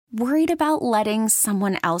Worried about letting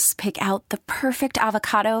someone else pick out the perfect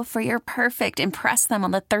avocado for your perfect impress them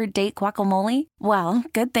on the third date guacamole? Well,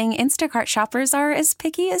 good thing Instacart shoppers are as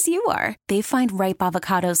picky as you are. They find ripe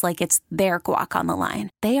avocados like it's their guac on the line.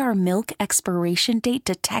 They are milk expiration date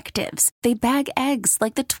detectives. They bag eggs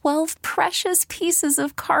like the 12 precious pieces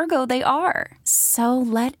of cargo they are. So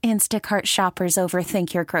let Instacart shoppers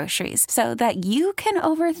overthink your groceries so that you can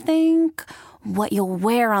overthink what you'll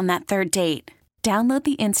wear on that third date. Download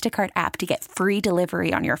the Instacart app to get free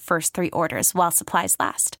delivery on your first 3 orders while supplies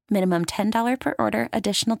last. Minimum $10 per order.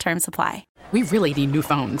 Additional terms apply. We really need new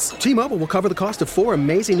phones. T-Mobile will cover the cost of 4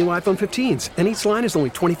 amazing new iPhone 15s, and each line is only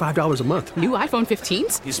 $25 a month. New iPhone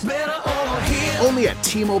 15s? It's better over here. Only at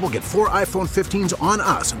T-Mobile, get 4 iPhone 15s on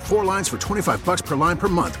us and 4 lines for $25 per line per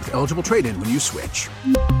month with eligible trade-in when you switch.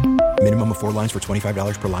 Minimum of 4 lines for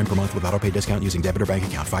 $25 per line per month with autopay discount using debit or bank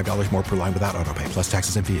account. $5 more per line without autopay, plus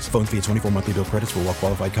taxes and fees. Phone fee at 24 monthly bill credits for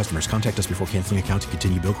well-qualified customers. Contact us before canceling account to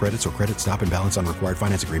continue bill credits or credit stop and balance on required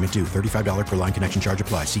finance agreement due. $35 per line connection charge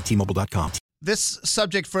applies. See T-Mobile.com. This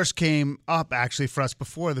subject first came up actually for us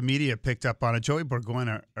before the media picked up on it. Joey Burgoyne,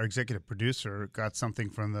 our executive producer, got something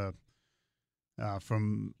from the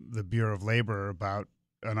Bureau of Labor about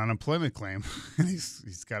an unemployment claim.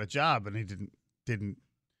 he's got a job, and he didn't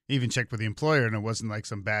even check with the employer, and it wasn't like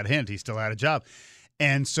some bad hint. He still had a job.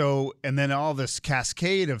 And then all this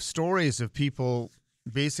cascade of stories of people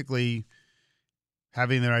basically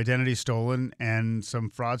having their identity stolen, and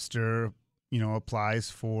some fraudster, applies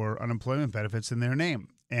for unemployment benefits in their name.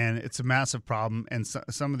 And it's a massive problem. And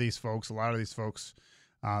some of these folks, a lot of these folks,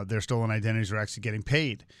 their stolen identities are actually getting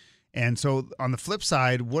paid. And so on the flip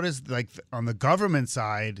side, what is on the government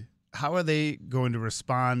side, how are they going to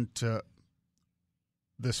respond to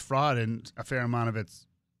this fraud? And a fair amount of it's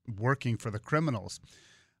working for the criminals.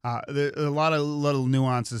 There are a lot of little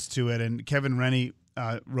nuances to it. And Kevin Rennie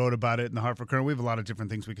wrote about it in the Hartford Courant. We have a lot of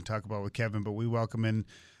different things we can talk about with Kevin, but we welcome in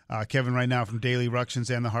Kevin right now from Daily Ructions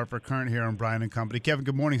and the Hartford Courant here on Brian and Company. Kevin,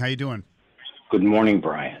 good morning. How you doing? Good morning,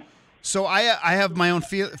 Brian. So I have my own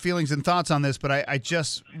feelings and thoughts on this, but I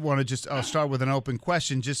just want to I'll start with an open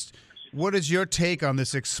question. Just what is your take on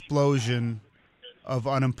this explosion of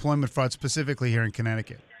unemployment fraud, specifically here in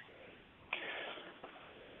Connecticut?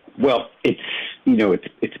 Well, it's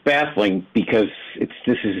baffling because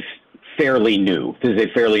this is fairly new. This is a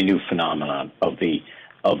fairly new phenomenon of the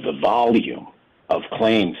volume of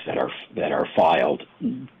claims that are filed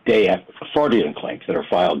fraudulent claims that are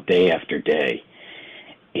filed day after day,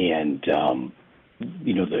 and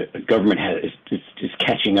the government is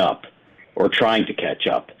catching up or trying to catch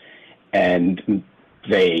up, and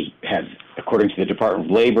they have, according to the Department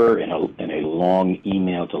of Labor, in a long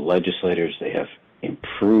email to legislators, they have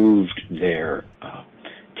improved their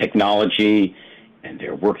technology, and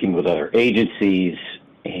they're working with other agencies,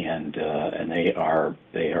 and they are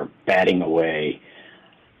batting away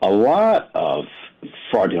a lot of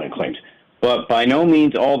fraudulent claims, but by no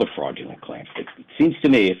means all the fraudulent claims. It seems to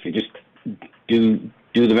me, if you just do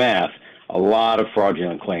the math, a lot of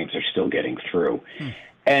fraudulent claims are still getting through,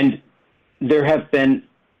 and there have been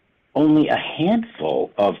only a handful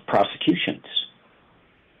of prosecutions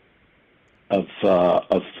of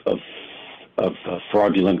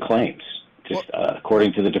fraudulent claims.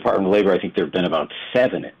 According to the Department of Labor, I think there have been about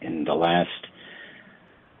 7 in the last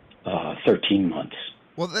 13 months.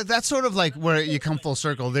 Well, that's sort of like where you come full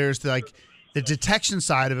circle. There's the detection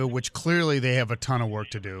side of it, which clearly they have a ton of work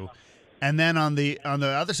to do, and then on the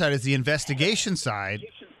other side is the investigation side,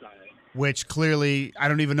 which clearly I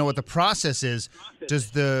don't even know what the process is.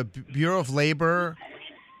 Does the Bureau of Labor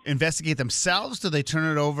investigate themselves? Do they turn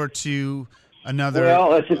it over to another?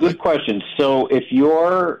 Well, that's a good question. So if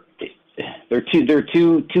there are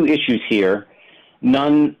two issues here,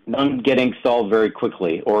 none getting solved very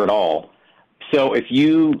quickly or at all. So if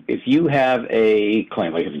you have a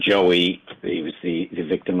claim, like if Joey, he was the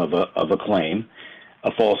victim of a claim,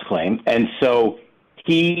 a false claim, and so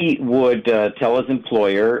he would tell his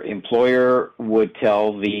employer. Employer would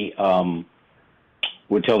tell the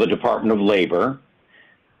Department of Labor.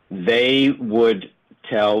 They would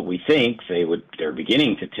tell. They're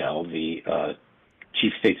beginning to tell the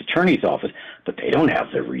Chief State's Attorney's Office, but they don't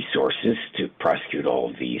have the resources to prosecute all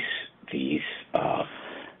of these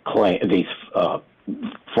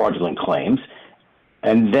fraudulent claims.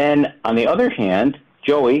 And then, on the other hand,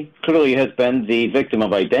 Joey clearly has been the victim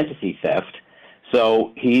of identity theft.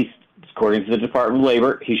 So he's, according to the Department of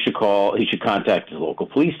Labor, he should contact his local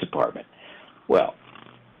police department. Well,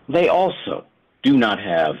 they also do not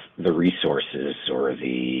have the resources or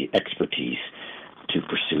the expertise to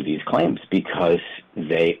pursue these claims because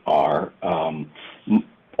they are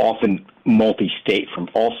often multi-state from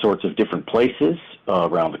all sorts of different places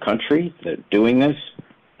around the country that are doing this.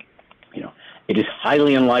 It is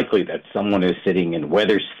highly unlikely that someone is sitting in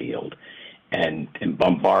Wethersfield and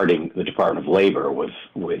bombarding the Department of Labor with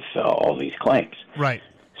all these claims. Right.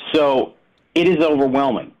 So it is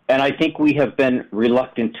overwhelming, and I think we have been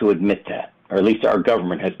reluctant to admit that, or at least our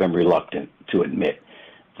government has been reluctant to admit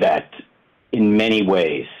that in many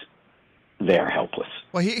ways they are helpless.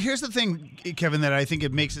 Well, here's the thing, Kevin, that I think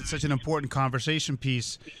it makes it such an important conversation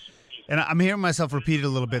piece. And I'm hearing myself repeat it a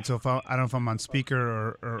little bit, so I don't know if I'm on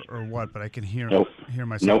speaker or what, but I can hear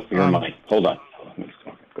myself. Nope, you're mine. Hold on.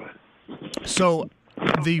 Go ahead. So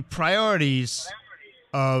the priorities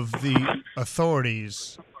of the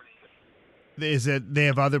authorities is that they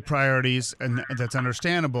have other priorities, and that's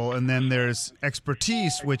understandable. And then there's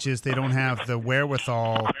expertise, which is they don't have the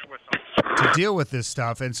wherewithal to deal with this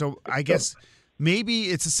stuff. And so I guess maybe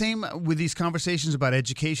it's the same with these conversations about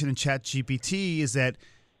education and ChatGPT, is that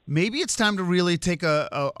maybe it's time to really take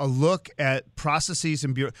a look at processes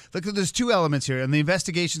and bureau. Look, there's two elements here. On the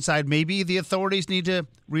investigation side, maybe the authorities need to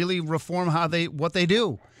really reform what they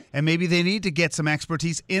do, and maybe they need to get some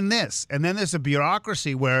expertise in this. And then there's a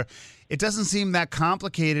bureaucracy where it doesn't seem that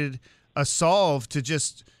complicated a solve to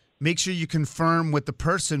just make sure you confirm with the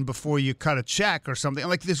person before you cut a check or something.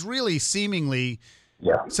 Like, there's really seemingly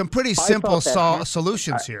some pretty simple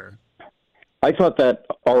solutions here. I thought that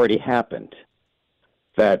already happened.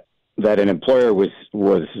 That an employer was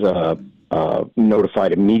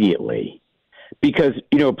notified immediately, because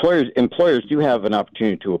employers do have an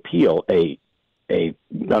opportunity to appeal an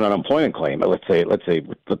unemployment claim. Let's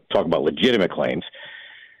talk about legitimate claims.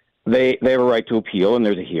 They have a right to appeal, and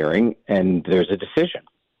there's a hearing, and there's a decision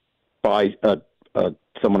by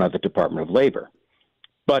someone at the Department of Labor.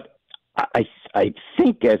 But I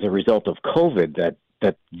think as a result of COVID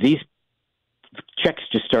that these checks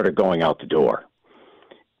just started going out the door.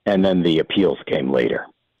 And then the appeals came later.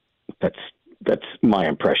 That's my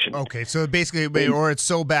impression. Okay, so basically, or it's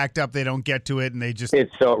so backed up they don't get to it, and they just...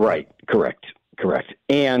 It's so right, correct.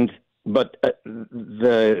 But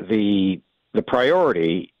the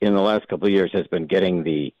priority in the last couple of years has been getting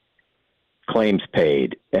the claims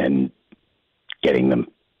paid and getting them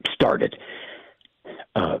started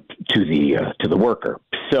to the worker.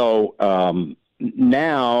 So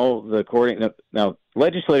now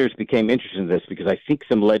legislators became interested in this because I think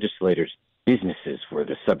some legislators' businesses were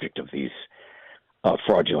the subject of these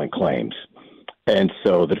fraudulent claims. And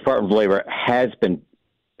so the Department of Labor has been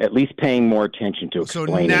at least paying more attention to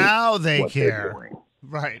explaining. So now they what care. they're doing.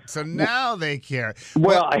 Right. So now they care.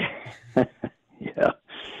 Well,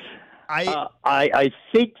 I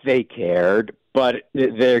think they cared, but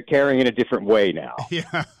they're caring in a different way now.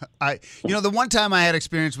 Yeah. The one time I had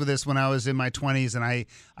experience with this when I was in my 20s, and I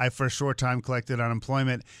for a short time collected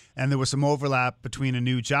unemployment, and there was some overlap between a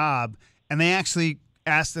new job, and they actually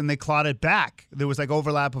asked and they clawed it back. There was like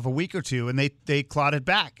overlap of a week or two, and they clawed it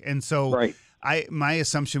back. And so right. My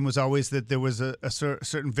assumption was always that there was a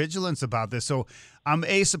certain vigilance about this. So I'm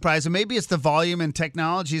surprised, and maybe it's the volume and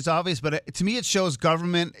technology is obvious, but to me it shows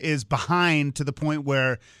government is behind to the point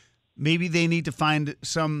where maybe they need to find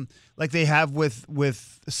some, like they have with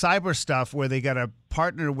cyber stuff, where they got to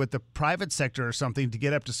partner with the private sector or something to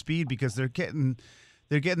get up to speed, because they're getting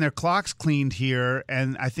their clocks cleaned here,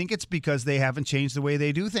 and I think it's because they haven't changed the way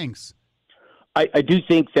they do things. I do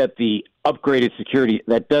think that the upgraded security,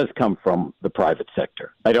 that does come from the private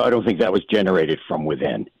sector. I don't think that was generated from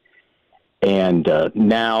within. And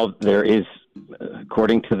now there is,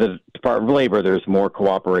 according to the Department of Labor, there's more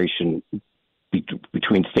cooperation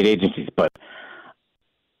between state agencies, but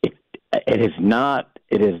it has not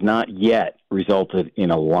yet resulted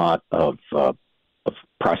in a lot of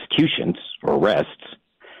prosecutions or arrests.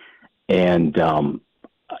 And one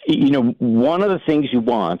of the things you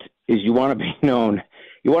want is you want to be known.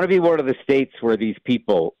 You want to be one of the states where these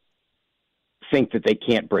people think that they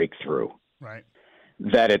can't break through. Right.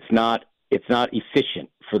 That it's not efficient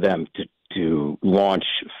for them to launch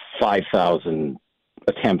 5,000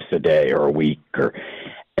 attempts a day or a week,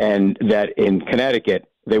 and that in Connecticut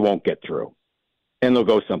they won't get through, and they'll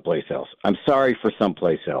go someplace else. I'm sorry for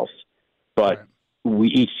someplace else, but right.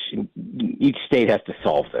 Each state has to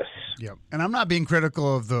solve this. Yeah, and I'm not being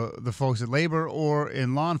critical of the folks at Labor or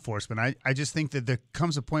in law enforcement. I just think that there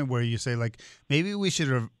comes a point where you say, like, maybe we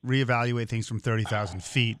should reevaluate things from 30,000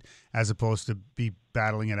 feet as opposed to be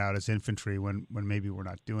battling it out as infantry when maybe we're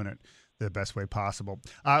not doing it the best way possible.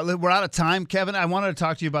 We're out of time, Kevin. I wanted to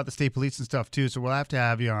talk to you about the state police and stuff too, so we'll have to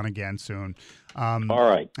have you on again soon. All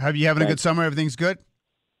right. Have you having a good summer? Everything's good?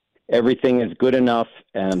 Everything is good enough,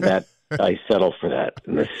 and that I settle for that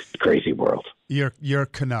in this crazy world. You're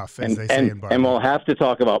Knuff, as they say in Barbara. And we'll have to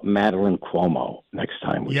talk about Madeline Cuomo next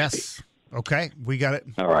time we speak. Okay, we got it.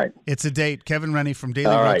 All right. It's a date. Kevin Rennie from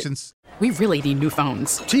Daily Merchants. We really need new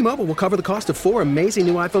phones. T-Mobile will cover the cost of 4 amazing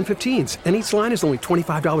new iPhone 15s, and each line is only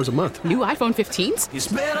 $25 a month. New iPhone 15s? It's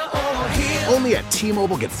better over here. Only at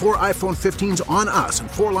T-Mobile, get 4 iPhone 15s on us and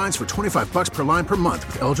 4 lines for $25 per line per month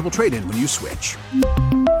with eligible trade-in when you switch.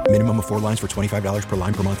 Minimum of 4 lines for $25 per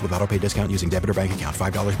line per month with auto-pay discount using debit or bank account.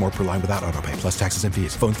 $5 more per line without auto-pay, plus taxes and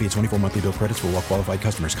fees. Phone fee at 24 monthly bill credits for well-qualified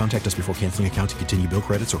customers. Contact us before canceling account to continue bill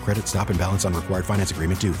credits or credit stop and balance on required finance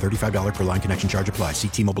agreement due. $35 per line connection charge applies. See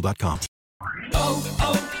T-Mobile.com.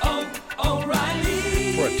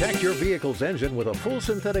 O'Reilly. Protect your vehicle's engine with a full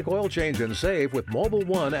synthetic oil change and save with Mobile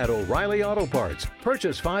One at O'Reilly Auto Parts.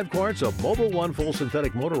 Purchase 5 quarts of Mobile One full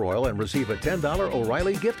synthetic motor oil and receive a $10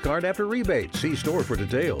 O'Reilly gift card after rebate. See store for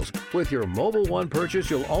details. With your Mobile One purchase,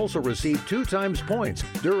 you'll also receive 2 times points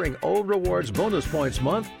during O Rewards Bonus Points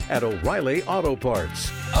Month at O'Reilly Auto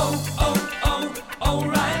Parts.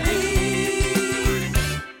 O'Reilly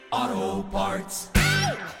Auto Parts.